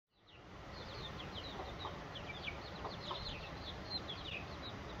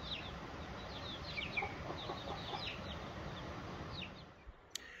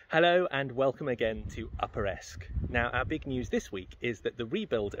Hello and welcome again to Upper Esk. Now our big news this week is that the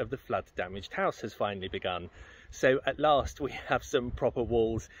rebuild of the flood damaged house has finally begun. So at last we have some proper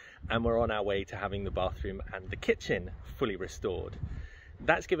walls and we're on our way to having the bathroom and the kitchen fully restored.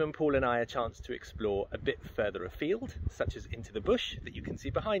 That's given Paul and I a chance to explore a bit further afield, such as into the bush that you can see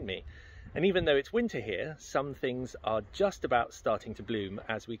behind me. And even though it's winter here, some things are just about starting to bloom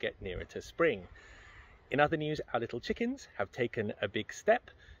as we get nearer to spring. In other news, our little chickens have taken a big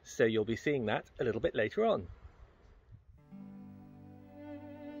step, so you'll be seeing that a little bit later on.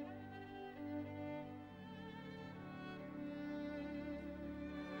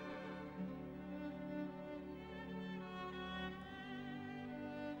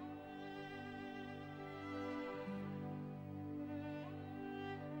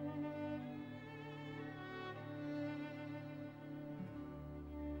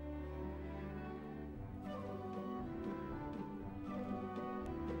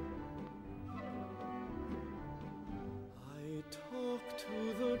 To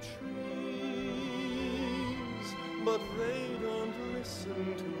the trees, but they don't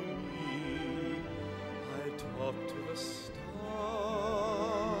listen to me. I talk to the stars,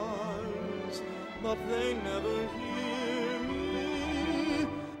 but they never hear me.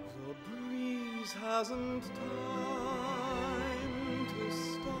 The breeze hasn't time to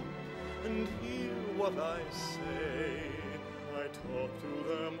stop and hear what I say. I talk to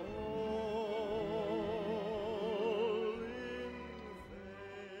them all.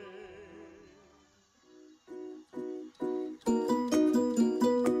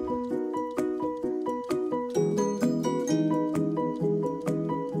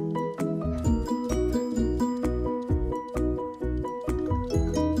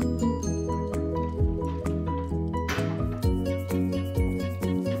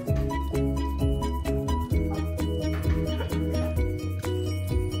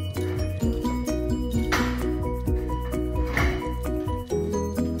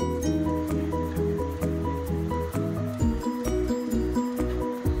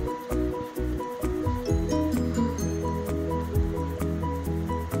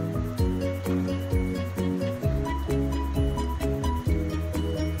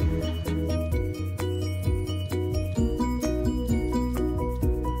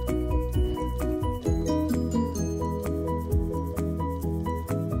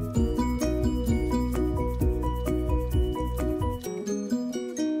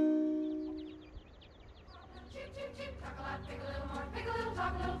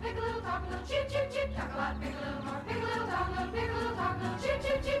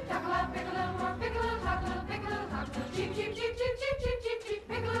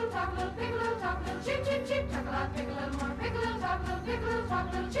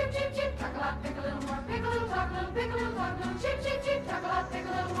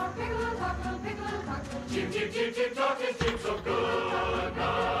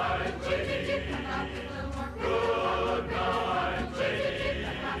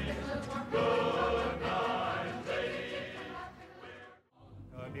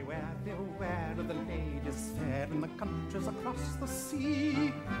 Beware of the ladies fair in the countries across the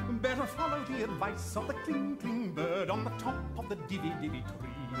sea. Better follow the advice of the cling bird on the top of the divvy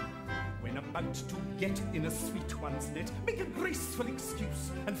tree. When about to get in a sweet one's net, make a graceful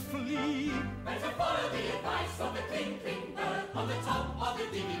excuse and flee. Better follow the advice of the cling bird on the top of the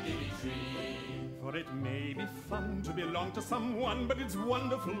divvy tree. For it may be fun to belong to someone, but it's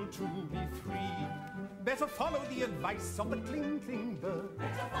wonderful to be free. Better follow the advice of the cling bird.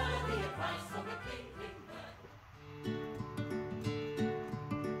 Better follow the advice of the cling